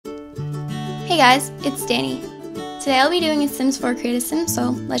Hey guys, it's Dani. Today I'll be doing a Sims 4 Create a Sim, so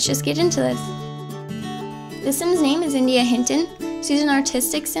let's just get into this. The Sim's name is Hinton. She's an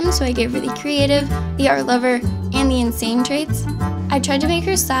artistic Sim, so I gave her the creative, the art lover, and the insane traits. I tried to make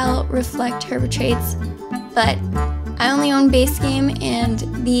her style reflect her traits, but I only own base game and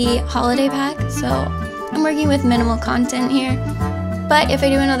the holiday pack, so I'm working with minimal content here. But if I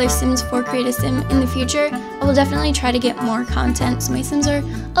do another Sims 4 Create a Sim in the future, I will definitely try to get more content so my Sims are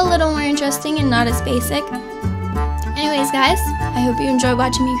a little more interesting and not as basic. Anyways guys, I hope you enjoy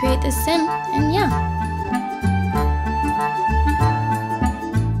watching me create this Sim, and yeah.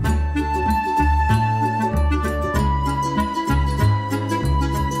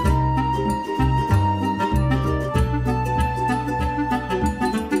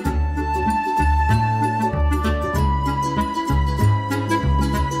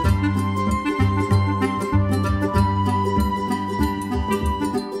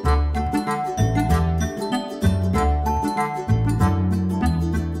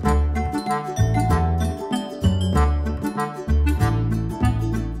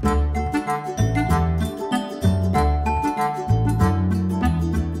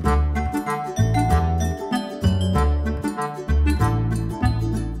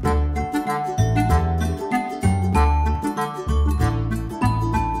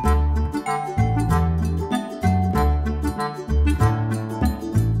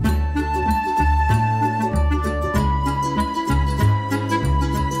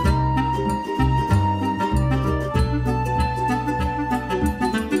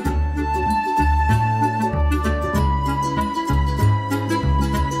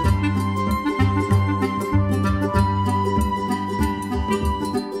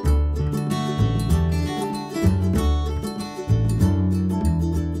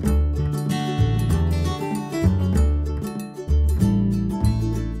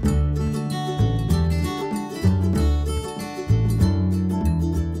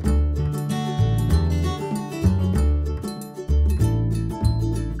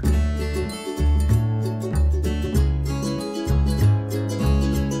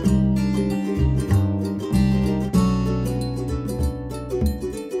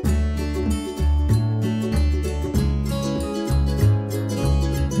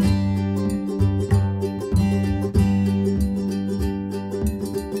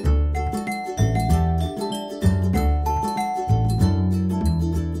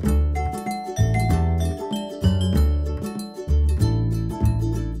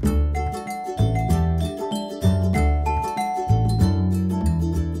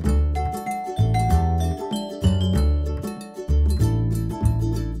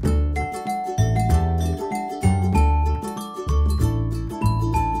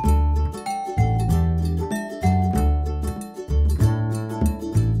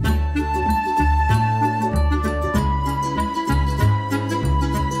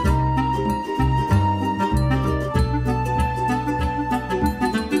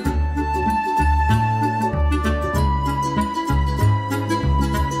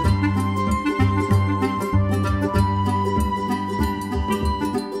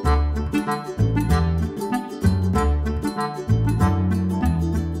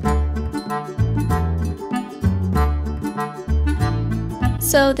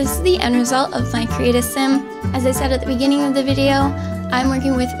 So this is the end result of my Create a Sim. As I said at the beginning of the video, I'm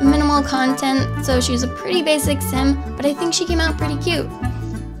working with minimal content, so she's a pretty basic Sim, but I think she came out pretty cute.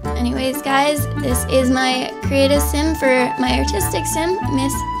 Anyways guys, this is my Create a Sim for my artistic Sim,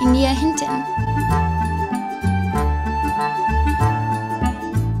 Miss Hinton.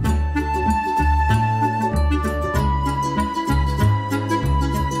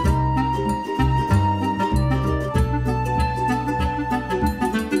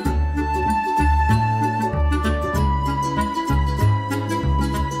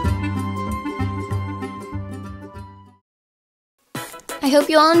 I hope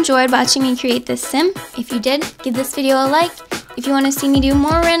you all enjoyed watching me create this Sim. If you did, give this video a like. If you want to see me do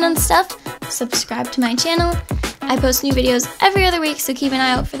more random stuff, subscribe to my channel. I post new videos every other week, so keep an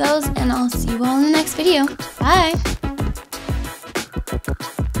eye out for those, and I'll see you all in the next video. Bye!